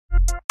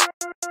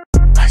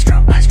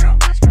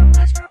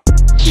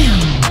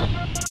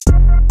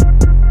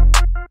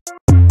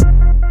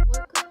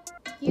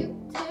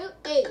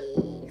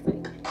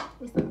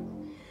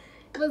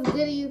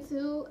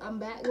I'm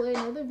back with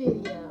another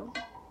video.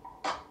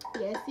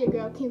 Yes, your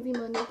girl Kenzie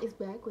Monique is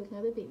back with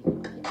another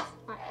video. Yes,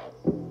 I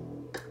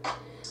am.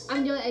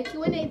 I'm doing a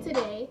Q&A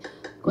today,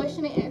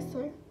 question and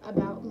answer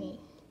about me,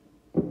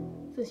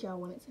 since y'all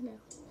wanted to know.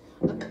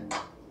 Okay,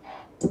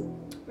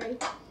 ready?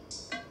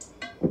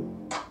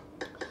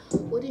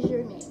 What is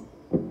your name?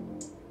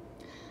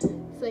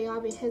 So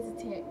y'all been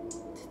hesitant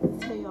to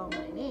tell y'all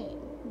my name,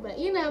 but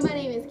you know my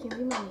name is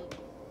Kenzie Monique.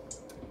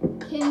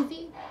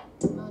 Kenzie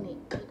Monique,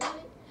 you got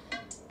it?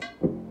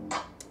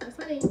 That's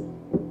my name.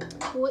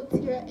 What's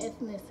your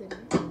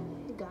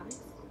ethnicity, guys?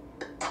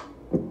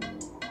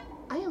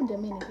 I am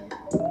Dominican.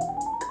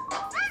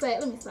 Wait,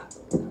 let me stop.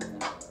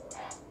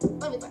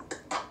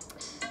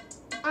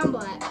 I'm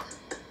black.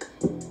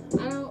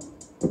 I don't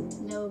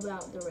know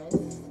about the rest.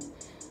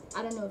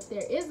 I don't know if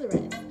there is a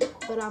rest,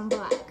 but I'm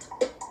black.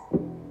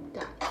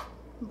 Guys,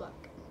 I'm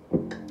black.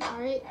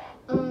 Alright,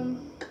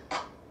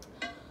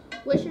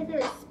 what's your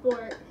favorite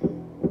sport?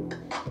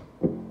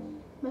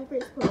 My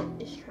favorite sport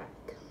is track.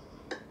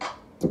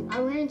 I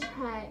ran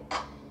track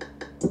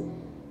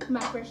my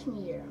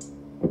freshman year.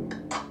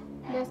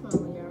 That's my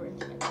only year I ran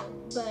track.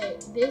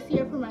 But this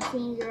year, for my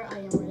senior year, I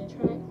am running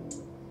track.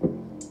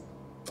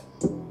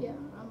 Yeah,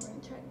 I'm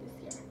running track this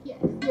year. Yes,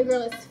 your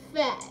girl is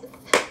fast.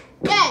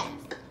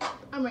 Fast!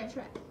 I'm running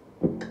track.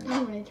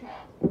 I'm running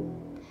track.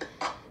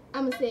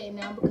 I'm gonna say it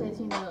now because,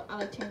 you know, I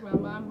like change my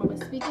mind. I'm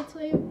gonna speak into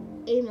it.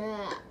 And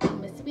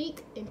I'm gonna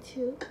speak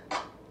into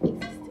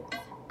existence.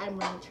 I'm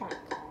running track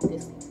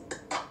this year.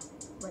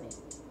 Running.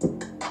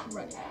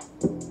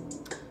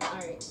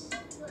 Alright.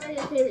 What are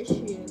your favorite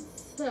shoes?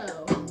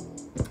 So,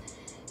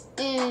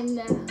 in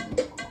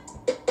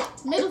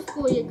middle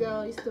school, your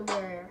girl used to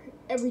wear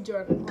every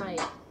Jordan,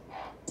 like,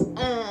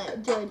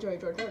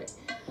 Jordan.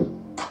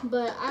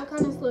 But I've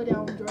kind of slowed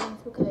down with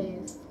Jordans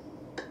because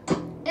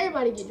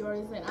everybody get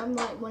Jordans, and I'm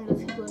like one of those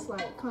people that's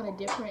like kind of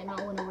different and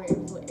I want to wear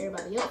what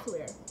everybody else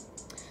wear.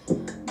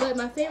 But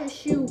my favorite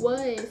shoe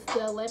was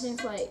the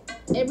 11s. Like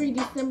every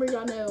December,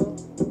 y'all know,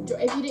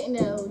 if you didn't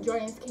know,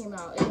 Jordans came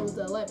out and it was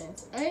the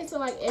 11s. I used to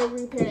like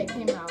every pair that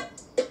came out.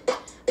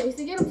 I used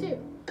to get them too.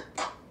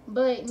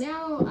 But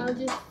now I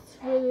just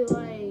really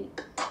like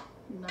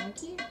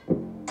Nike.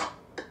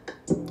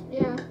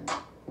 Yeah,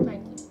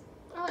 Nike.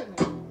 I like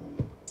Nike.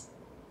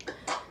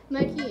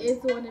 Nike is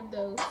one of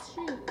those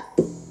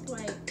shoes.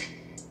 Like,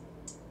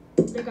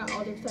 they got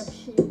all those type of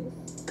shoes.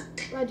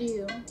 Why do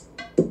you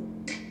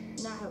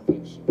not have a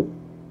favorite shoe?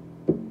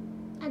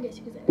 I guess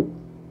you could say that.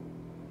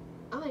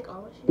 I like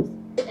all my shoes.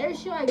 Every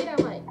shoe I get,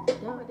 I like.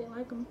 No, I didn't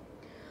like them.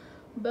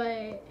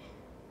 But,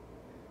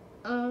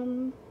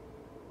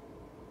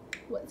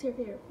 what's your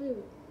favorite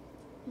food,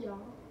 y'all?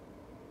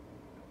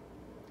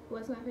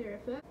 What's my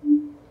favorite food?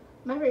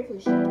 My favorite food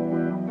is chicken.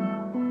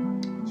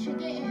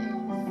 Chicken is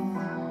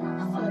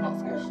so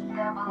delicious.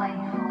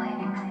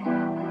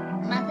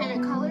 My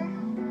favorite color?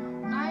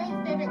 My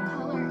favorite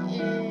color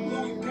is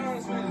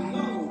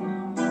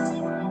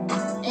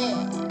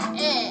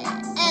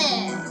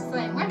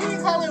like my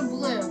favorite color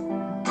blue.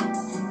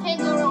 Can't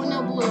go wrong with no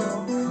blue.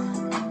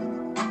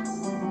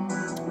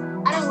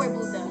 I don't wear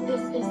blue though.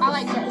 I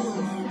like dark blue.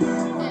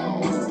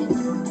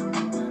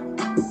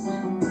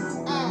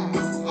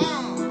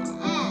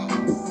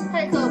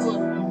 Favorite color blue.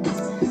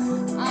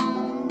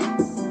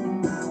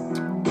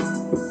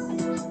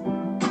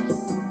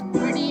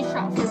 Where do you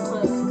shop for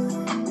clothes?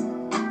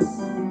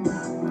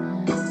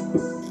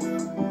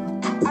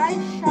 I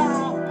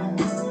shop.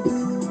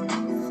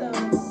 So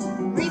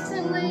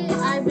recently,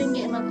 I've been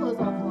getting my clothes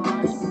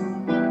offline.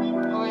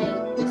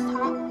 Like this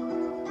top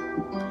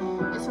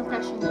is from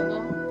Fashion Nova.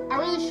 I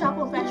really shop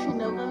on Fashion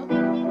Nova.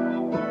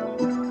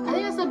 I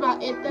think that's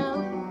about it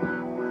though.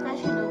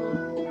 Fashion Nova.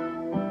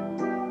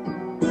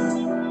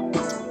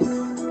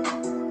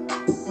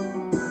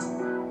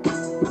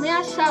 I mean,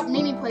 I shop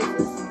many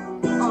places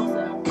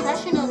also.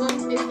 Fashion Nova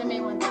is the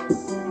main one.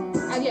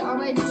 I get all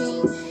my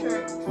jeans,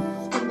 shirts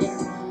from there.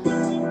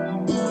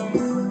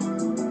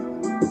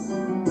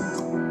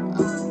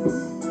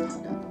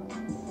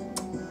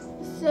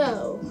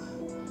 So,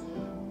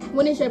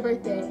 when is your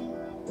birthday?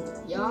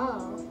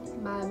 Y'all,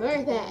 my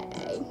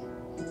birthday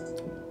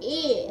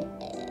is...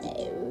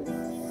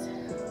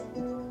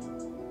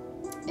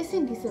 It's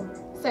in December.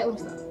 Let me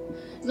stop.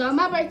 Now,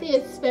 my birthday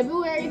is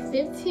February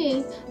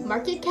 15th.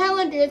 Mark your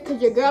calendars because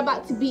your girl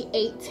about to be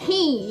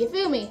 18. You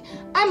feel me?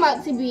 I'm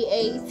about to be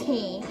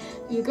 18.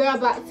 Your girl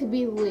about to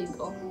be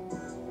legal.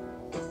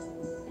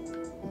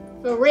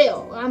 For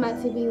real. I'm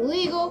about to be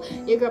legal.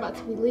 Your girl about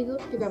to be legal.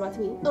 Your girl about to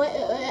be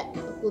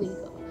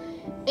legal.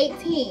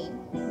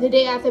 18. The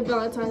day after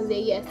Valentine's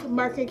Day. Yes.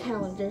 Mark your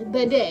calendar.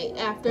 The day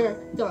after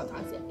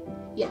Valentine's Day.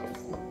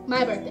 Yes.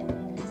 My birthday.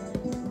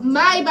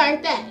 My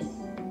birthday.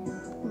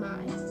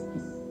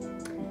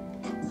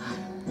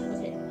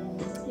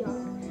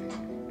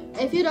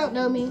 If you don't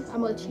know me,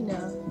 I'm gonna let you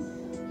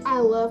know. I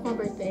love my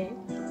birthday.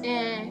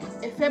 And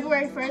if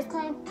February 1st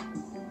comes,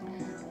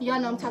 y'all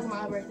know I'm talking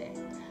about my birthday.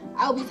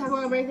 I'll be talking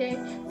about my birthday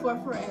for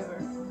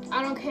forever.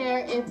 I don't care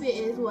if it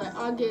is what,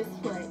 August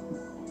what?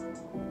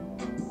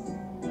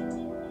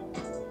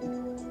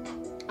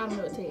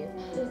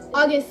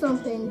 August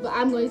something, but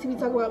I'm going to be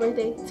talking about my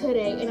birthday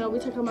today, and I'll be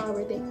talking about my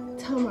birthday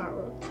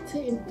tomorrow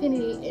to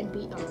infinity and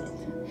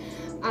beyond.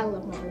 I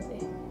love my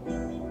birthday.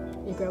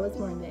 Your girl was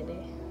born that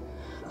day.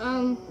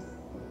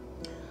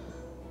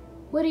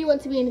 What do you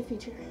want to be in the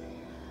future?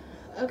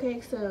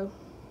 Okay, so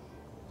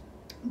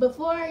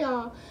before,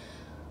 y'all,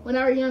 when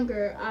I was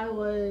younger, I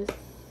was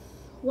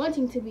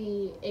wanting to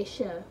be a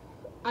chef.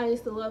 I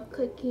used to love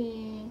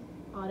cooking,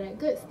 all that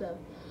good stuff.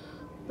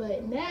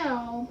 But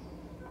now,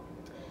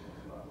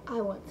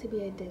 I want to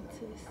be a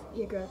dentist.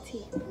 Your girl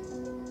teeth.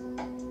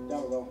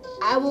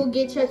 I will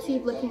get your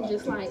teeth looking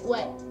just like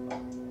what?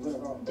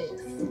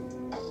 This.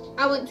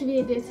 I want to be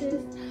a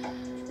dentist.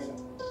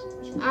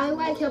 I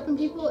like helping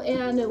people,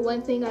 and the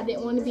one thing I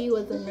didn't want to be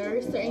was a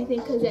nurse or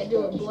anything because that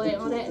do with blood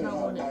and all that, and I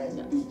don't want to.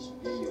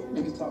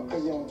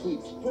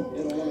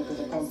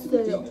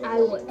 So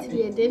I want to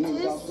be a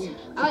dentist.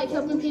 I like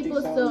helping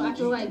people, so I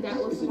feel like that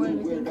was one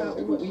of the things I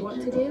would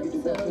want to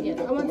do. So yes,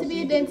 I want to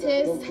be a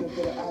dentist.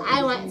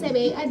 I want to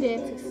be a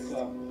dentist.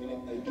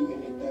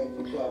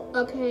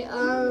 Okay,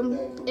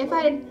 if I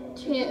had a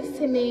chance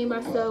to name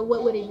myself,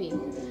 what would it be?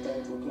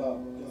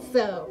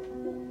 So,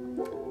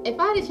 if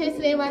I had a chance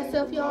to name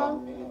myself, y'all,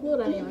 what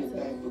would I name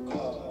myself?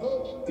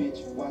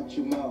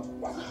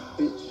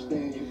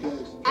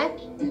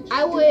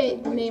 I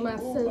would name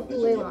myself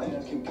Leilani.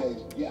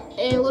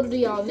 And little do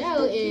y'all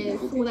know is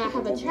when I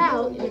have a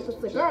child, and if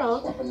it's a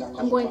girl,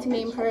 I'm going to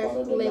name her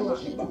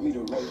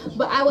Leilani.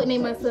 But I would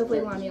name myself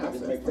Leilani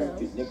also.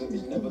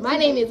 So my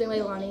name isn't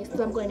Leilani,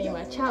 so I'm going to name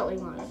my child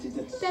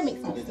Leilani. That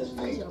makes sense.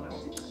 Because you don't know.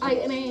 I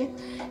get a name,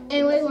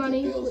 and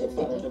Leilani would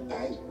fit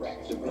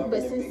me.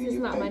 But since it's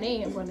not my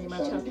name, I'm going to name my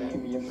child that.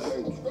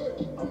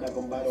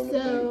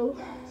 So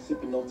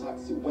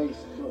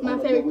my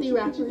favorite 3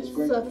 rappers.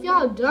 So if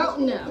y'all don't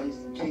know,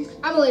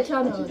 I'm gonna let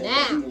y'all know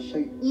now.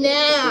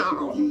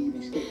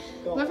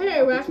 My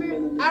favorite rapper,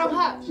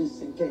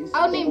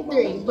 I'll name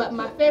 3, but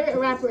my favorite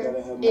rapper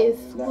is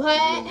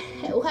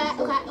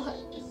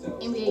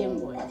NBA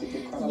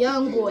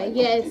Youngboy.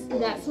 Yes,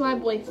 that's my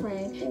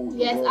boyfriend.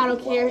 Yes, I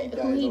don't care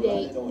who he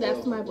dates,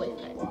 that's my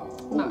boyfriend.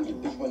 Mine.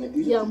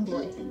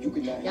 Youngboy.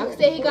 Y'all can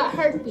say he got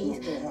herpes,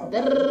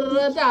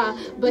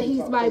 but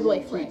he's my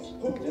boyfriend.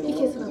 He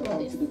kissed me on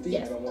this.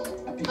 Yes.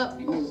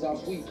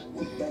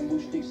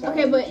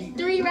 Okay, but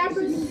 3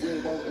 rappers.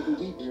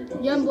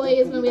 Youngboy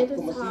is gonna be at the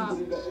top.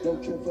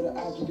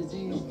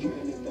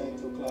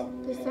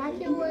 The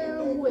second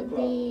one would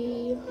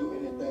be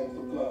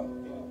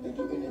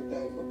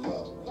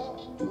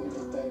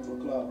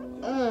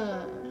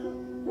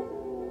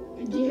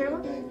do you hear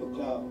about?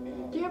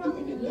 Do you hear about?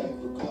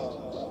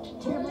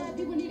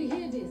 People need to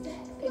hear this.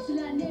 It's a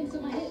lot of names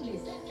on my hit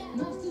list.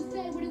 Mouth to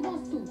say what he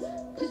wants to.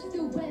 Push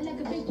still wet like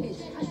a big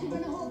bitch. I should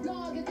run a whole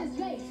blog at this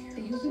rate.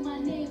 They using my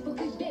name for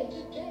good bait.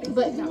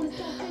 But no.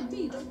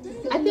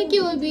 I think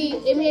it would be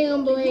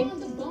Youngboy,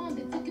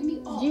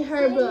 G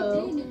Herbo.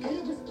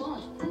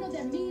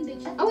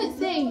 I would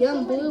say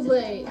Young Blue,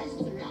 but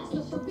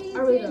I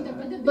really don't know.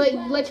 But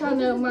let y'all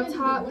know, my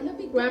top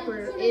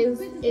rapper is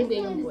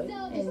Youngboy,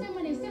 and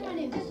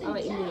I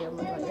like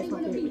Youngboy. That's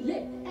my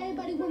favorite.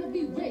 Everybody wanna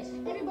be rich.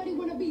 Everybody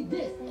wanna be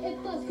this.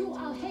 If us you,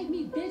 I'll hate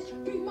me, bitch.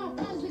 Bring my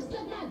problems with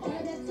stuff my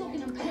dad that's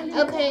talking. I'm calling.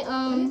 Okay,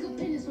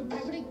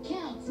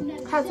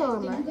 how tall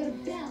am I?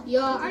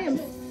 Y'all, I am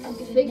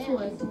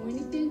 6'1".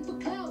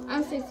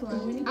 I'm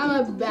 6'1". I'm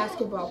a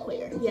basketball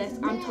player. Yes,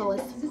 I'm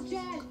tallest.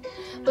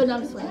 But no,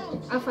 I'm just playing.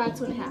 I'm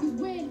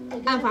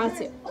 5'2.5". I'm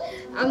 5'2".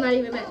 I'm not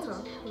even that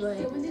tall. But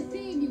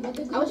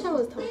I wish I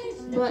was tall.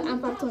 But I'm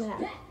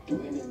 5'2.5".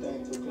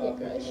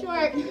 Yeah,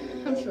 short.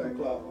 I'm short.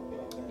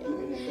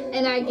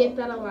 And I get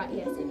that a lot.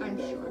 Yes, I'm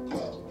short.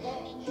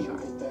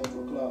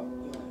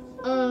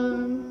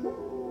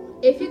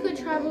 If you could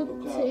travel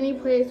to any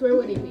place, where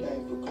would it be?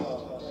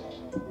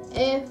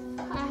 If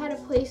I had a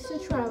place to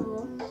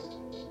travel,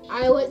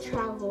 I would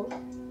travel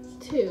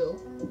to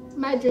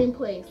my dream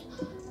place,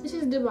 which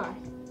is Dubai.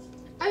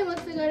 I want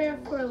to go there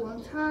for a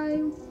long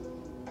time.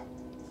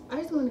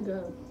 I just want to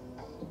go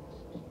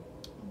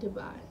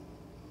Dubai.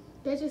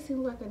 That just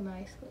seems like a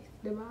nice place.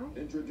 Dubai?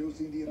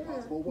 Introducing the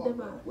Impossible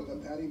Whopper with a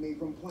patty made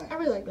from plant. I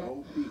really like that.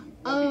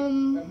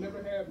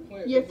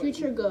 Your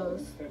future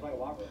goals.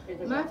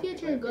 My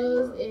future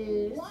goals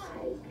is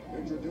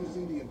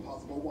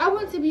I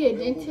want to be a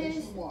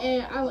dentist,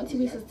 and I want to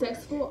be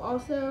successful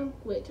also,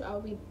 which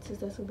I'll be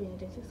successful being a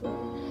dentist.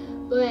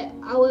 But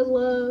I would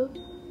love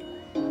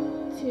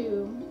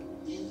to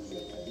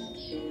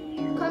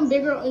become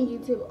bigger on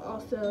YouTube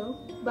also,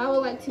 but I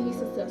would like to be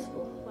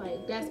successful.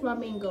 Like, that's my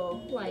main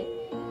goal. Like,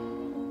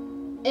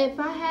 if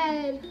I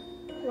had,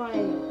 like,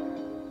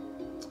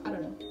 I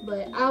don't know,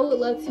 but I would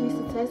love to be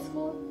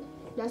successful.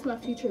 That's my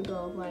future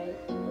goal. Like,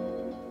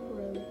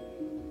 really,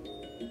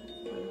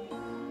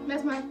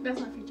 that's my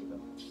future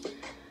goal.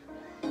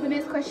 The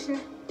next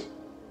question: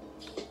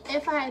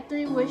 if I had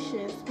 3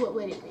 wishes, what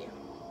would it be?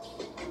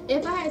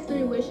 If I had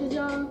 3 wishes,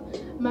 y'all,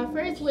 my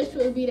first wish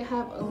would be to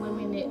have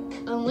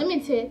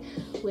unlimited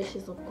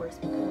wishes, of course,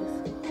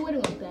 because who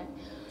wouldn't want that?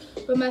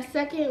 But my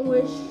second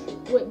wish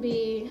would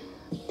be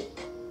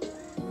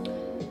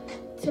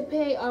to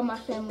pay all my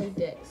family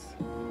debts.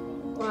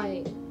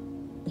 Like,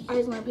 I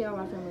just want to pay all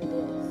my family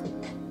debts.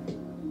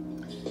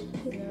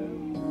 You know?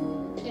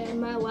 And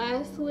my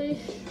last wish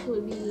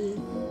would be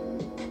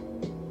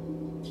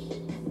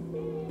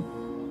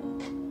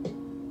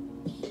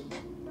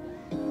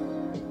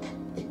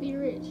to be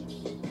rich.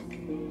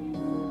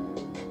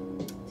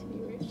 To be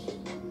rich.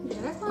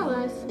 Yeah, that's my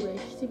last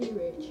wish, to be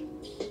rich.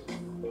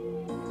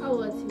 I would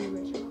love to be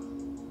rich, y'all.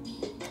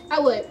 I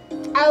would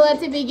love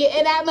to be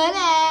getting that money.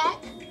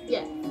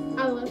 Yeah,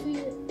 I would love to be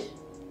rich.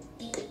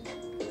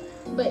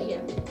 But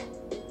yeah.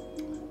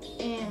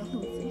 And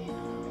let me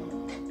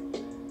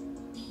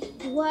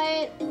see.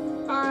 What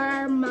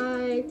are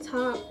my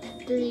top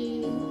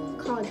 3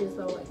 colleges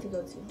I would like to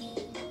go to?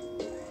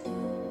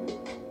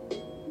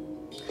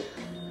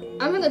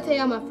 I'm gonna tell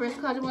y'all my first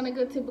college I want to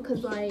go to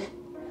because, like,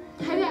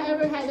 have you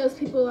ever had those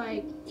people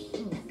like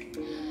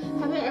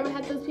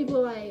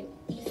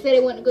say they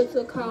want to go to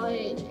a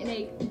college and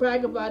they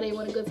brag about they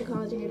want to go to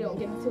college and they don't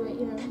get into it,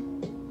 you know?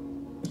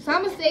 So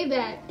I'm gonna save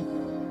that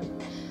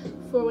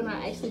for when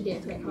I actually get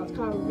into that college.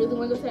 I really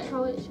want to go to that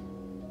college,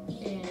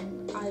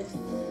 and I just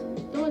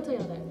don't want to tell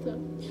y'all that. So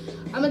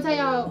I'm gonna tell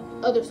y'all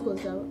other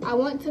schools though. I've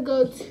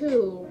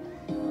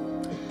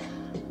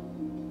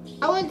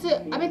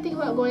been thinking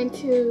about going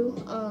to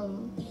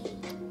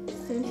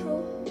Central.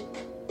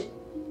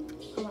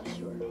 I'm not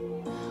sure,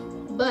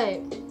 but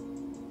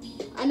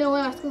I know one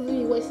of my schools will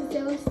be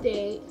Winston-Salem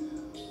State,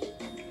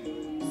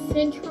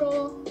 Central,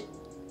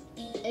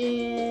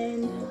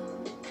 and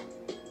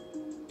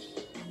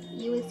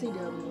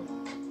UNCW.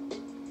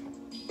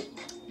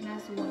 And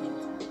that's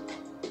Wilmington.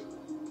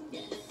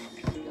 Yes,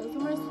 those are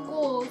my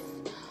schools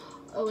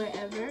or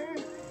wherever.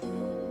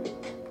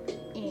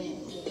 And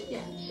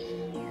yeah,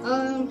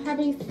 how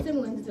many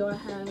siblings do I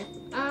have?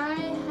 I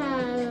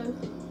have,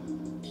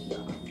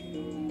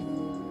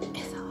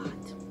 it's a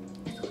lot.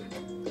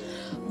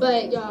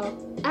 But y'all,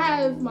 I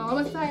have my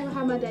mama's side, I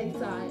have my daddy's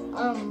side.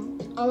 On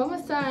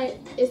mama's side,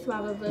 it's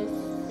 5 of us.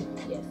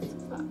 Yes,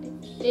 5.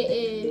 It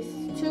is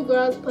 2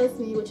 girls plus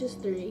me, which is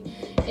 3.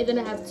 And then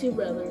I have 2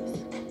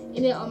 brothers.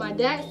 And then on my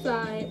dad's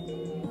side,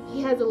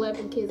 he has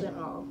 11 kids in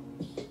all.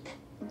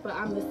 But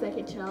I'm the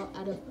second child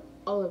out of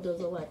all of those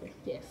 11.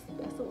 Yes,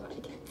 that's a lot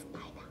of kids. I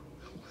know.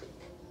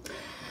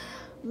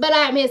 But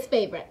I'm his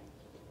favorite.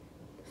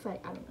 It's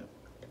like, I don't know.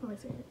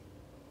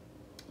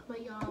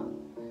 But y'all,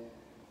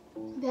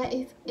 that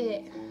is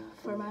it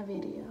for my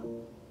video.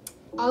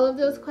 All of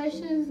those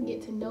questions,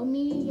 get to know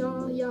me,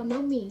 y'all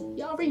know me.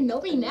 Y'all already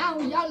know me now.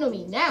 Y'all know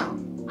me now.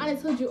 I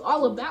done told you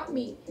all about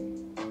me.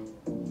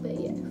 But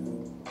yes,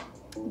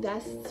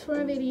 that's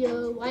for a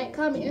video. Like,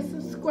 comment, and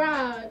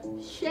subscribe.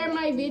 Share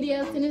my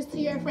video, send this to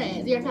your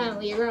friends, your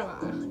family, your grandma,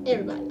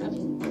 everybody. I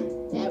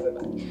mean,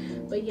 everybody.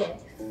 But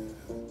yes,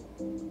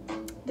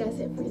 that's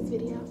it for this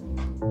video.